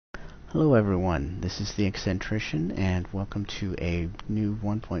Hello everyone, this is the Eccentrician and welcome to a new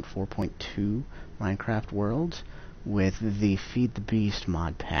 1.4.2 Minecraft world with the Feed the Beast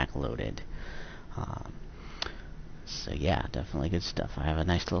mod pack loaded. So yeah, definitely good stuff. I have a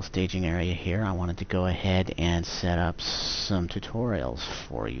nice little staging area here. I wanted to go ahead and set up some tutorials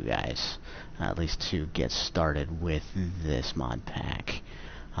for you guys, at least to get started with this mod pack.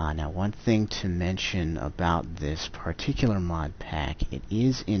 Now one thing to mention about this particular mod pack, it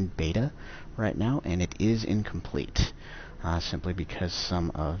is in beta right now and it is incomplete, simply because some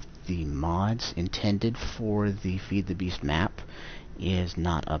of the mods intended for the Feed the Beast map is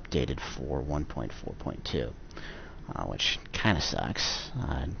not updated for 1.4.2, which kind of sucks,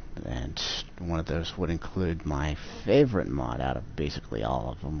 and one of those would include my favorite mod out of basically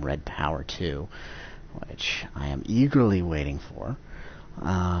all of them, Red Power 2, which I am eagerly waiting for.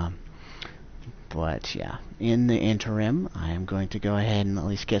 But yeah, in the interim, I am going to go ahead and at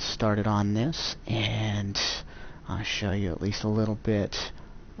least get started on this, and I'll show you at least a little bit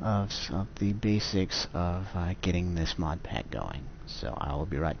of the basics of getting this mod pack going. So I will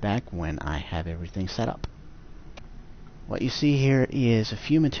be right back when I have everything set up. What you see here is a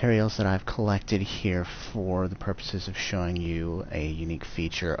few materials that I've collected here for the purposes of showing you a unique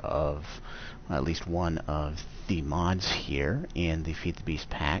feature of at least one of the mods here in the Feed the Beast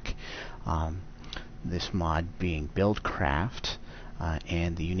pack. This mod being Buildcraft,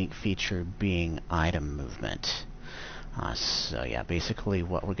 and the unique feature being item movement. So yeah, basically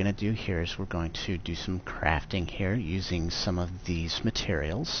what we're going to do here is we're going to do some crafting here using some of these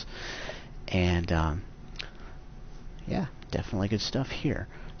materials, and yeah, definitely good stuff here.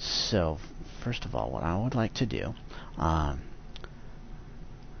 So first of all, what I would like to do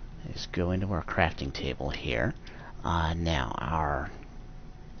is go into our crafting table here. Now our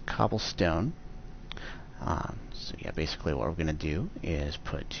cobblestone, so yeah, basically what we're going to do is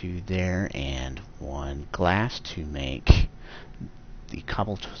put 2 there and 1 glass to make the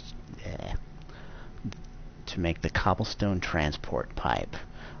cobblestone transport pipe.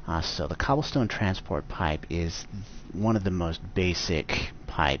 So the cobblestone transport pipe is one of the most basic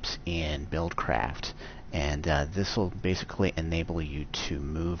pipes in Buildcraft, and this will basically enable you to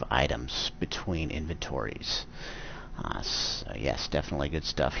move items between inventories. So yes, definitely good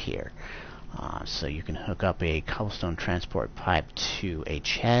stuff here. So you can hook up a cobblestone transport pipe to a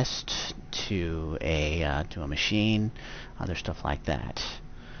chest, to a machine, other stuff like that.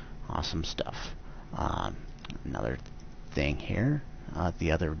 Awesome stuff. Another thing here,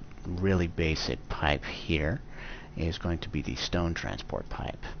 the other really basic pipe here is going to be the stone transport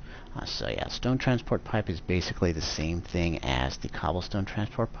pipe. So yeah, stone transport pipe is basically the same thing as the cobblestone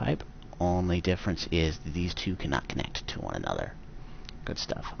transport pipe. Only difference is these two cannot connect to one another. Good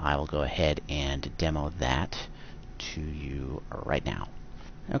stuff. I will go ahead and demo that to you right now.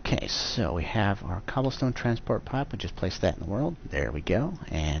 Okay, so we have our cobblestone transport pipe. We'll just place that in the world. There we go.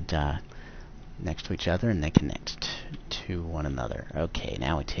 And next to each other, and they connect to one another. Okay,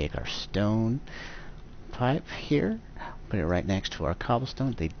 now we take our stone pipe here, put it right next to our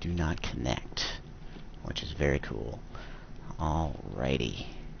cobblestone. They do not connect, which is very cool. Alrighty.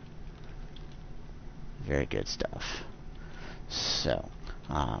 Very good stuff. So,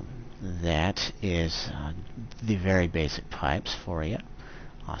 that is the very basic pipes for you.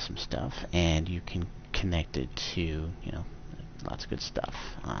 Awesome stuff. And you can connect it to, you know, lots of good stuff.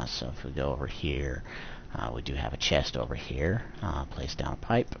 So if we go over here, we do have a chest over here. Place down a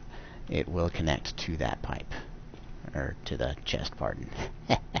pipe. It will connect to that pipe. Or to the chest, pardon.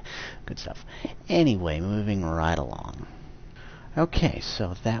 Good stuff. Anyway, moving right along. Okay,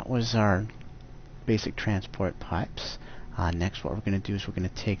 so that was our basic transport pipes. Next, what we're going to do is we're going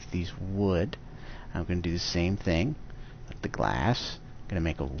to take these wood. I'm going to do the same thing with the glass. I'm going to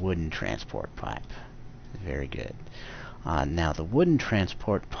make a wooden transport pipe. Very good. Now, the wooden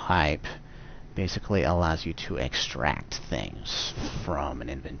transport pipe basically allows you to extract things from an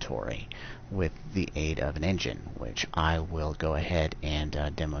inventory with the aid of an engine, which I will go ahead and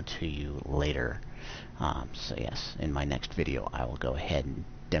demo to you later. So yes, in my next video, I will go ahead and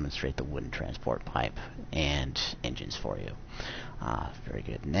demonstrate the wooden transport pipe and engines for you. Very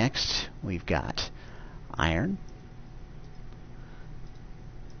good. Next, we've got iron.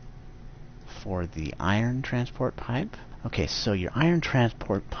 For the iron transport pipe. Okay, so your iron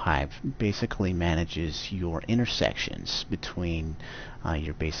transport pipe basically manages your intersections between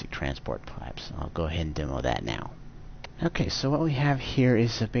your basic transport pipes. I'll go ahead and demo that now. Okay, so what we have here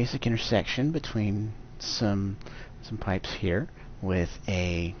is a basic intersection between some pipes here with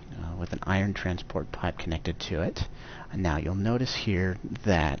an iron transport pipe connected to it. Now you'll notice here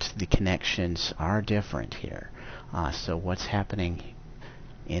that the connections are different here. So what's happening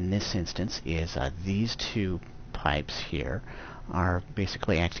in this instance is these two pipes here are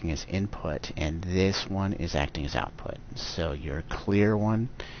basically acting as input, and this one is acting as output. So your clear one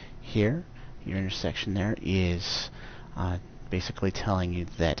here, your intersection there, is basically telling you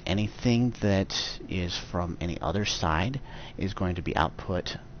that anything that is from any other side is going to be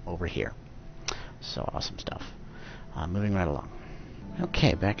output over here. So awesome stuff. Moving right along.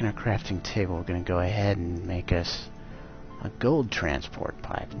 Okay, back in our crafting table, we're going to go ahead and make us a gold transport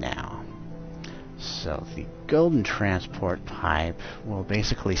pipe now. So the golden transport pipe will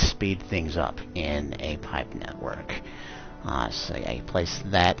basically speed things up in a pipe network. So yeah, you place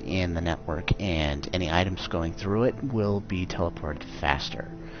that in the network, and any items going through it will be teleported faster.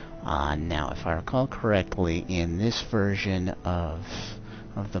 Now, if I recall correctly, in this version of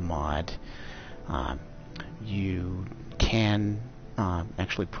the mod, you can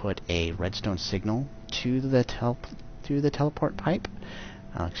actually put a redstone signal to the teleport pipe.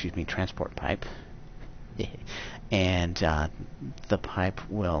 Excuse me, transport pipe. And the pipe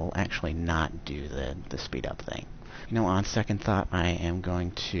will actually not do the speed up thing. You know, on second thought, I am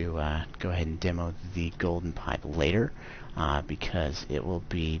going to go ahead and demo the golden pipe later, because it will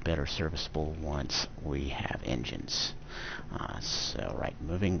be better serviceable once we have engines. So right,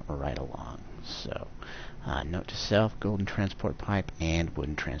 moving right along. So note to self, golden transport pipe and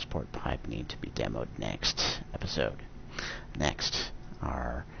wooden transport pipe need to be demoed next episode. Next,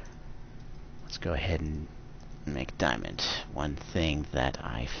 let's go ahead and make diamond. One thing that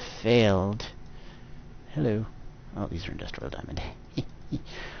I failed. Hello. Oh, these are industrial diamond.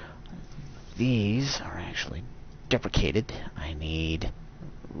 These are actually deprecated. I need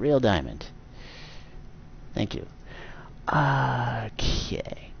real diamond. Thank you.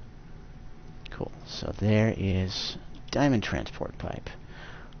 Okay. Cool. So there is diamond transport pipe.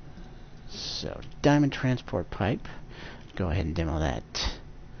 So diamond transport pipe. Go ahead and demo that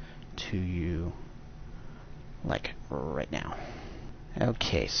to you like right now.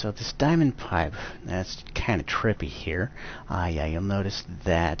 Okay, so this diamond pipe, that's kind of trippy here. Yeah, you'll notice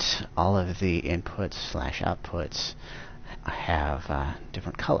that all of the inputs / outputs have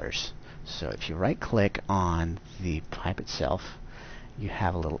different colors. So if you right click on the pipe itself, you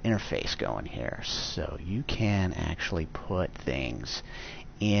have a little interface going here. So you can actually put things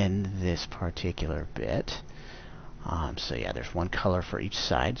in this particular bit. So yeah, there's one color for each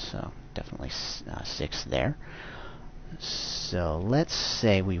side, so definitely 6 there. So let's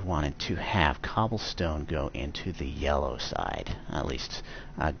say we wanted to have cobblestone go into the yellow side, at least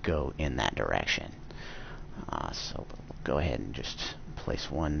go in that direction. So we'll go ahead and just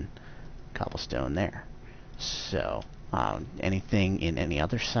place one cobblestone there. So anything in any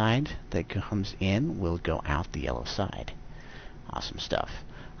other side that comes in will go out the yellow side. Awesome stuff.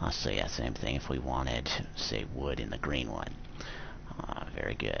 So yeah, same thing if we wanted, say, wood in the green one.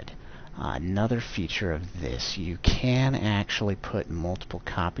 Very good. Another feature of this, you can actually put multiple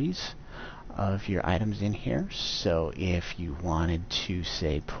copies of your items in here. So if you wanted to,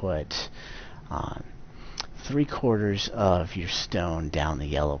 say, put 3/4 of your stone down the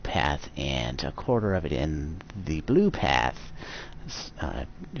yellow path and 1/4 of it in the blue path,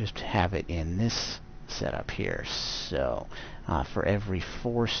 just have it in this setup here. So for every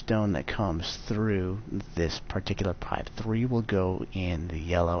 4 stone that comes through this particular pipe, 3 will go in the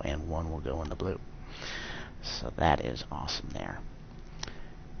yellow and 1 will go in the blue. So that is awesome there.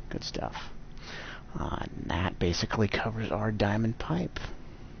 Good stuff. And that basically covers our diamond pipe.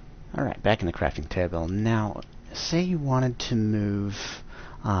 Alright, back in the crafting table. Now, say you wanted to move,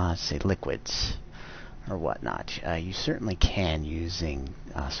 say, liquids or whatnot. You certainly can using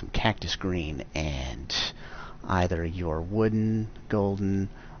some cactus green and either your wooden, golden,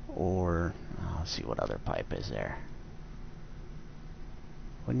 or let's see what other pipe is there.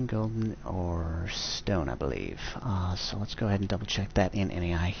 Wooden, golden, or stone, I believe. So let's go ahead and double check that in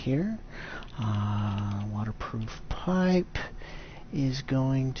NAI here. Waterproof pipe is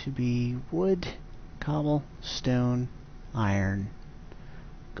going to be wood, cobble, stone, iron,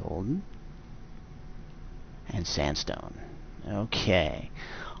 golden, and sandstone. Okay,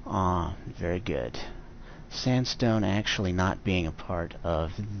 very good. Sandstone actually not being a part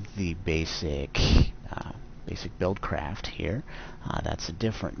of the basic Buildcraft here. That's a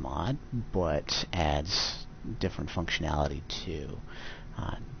different mod, but adds different functionality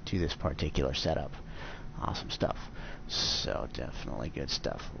to this particular setup. Awesome stuff. So definitely good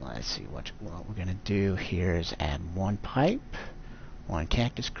stuff. Let's see what we're gonna do here is add 1 pipe, 1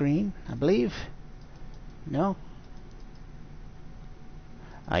 cactus green, I believe. No?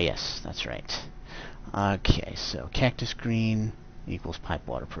 Yes, that's right. Okay, so cactus green equals pipe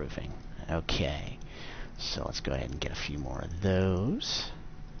waterproofing. Okay, so let's go ahead and get a few more of those.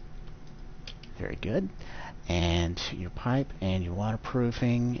 Very good. And your pipe and your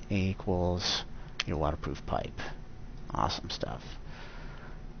waterproofing equals your waterproof pipe. Awesome stuff.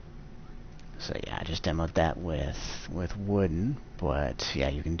 So yeah, I just demoed that with wooden, but yeah,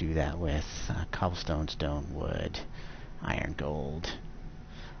 you can do that with cobblestone, stone, wood, iron, gold,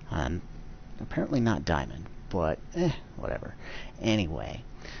 and apparently not diamond, but whatever. Anyway,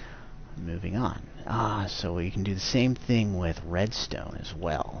 moving on. So you can do the same thing with redstone as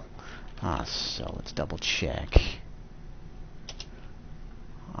well. So let's double check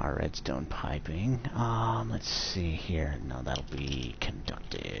our redstone piping. Let's see here. No, that'll be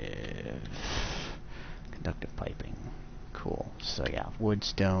conductive piping. Cool. So yeah, wood,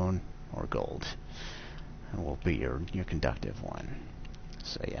 stone, or gold will be your conductive one.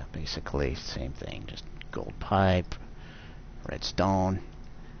 So yeah, basically same thing. Just gold pipe, redstone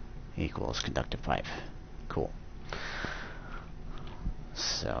equals conductive pipe. Cool.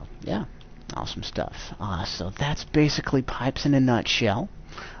 So yeah, awesome stuff. So that's basically pipes in a nutshell.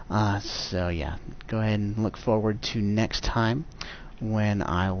 So yeah, go ahead and look forward to next time when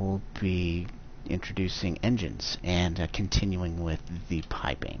I will be introducing engines and continuing with the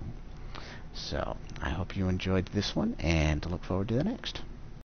piping. So I hope you enjoyed this one and look forward to the next.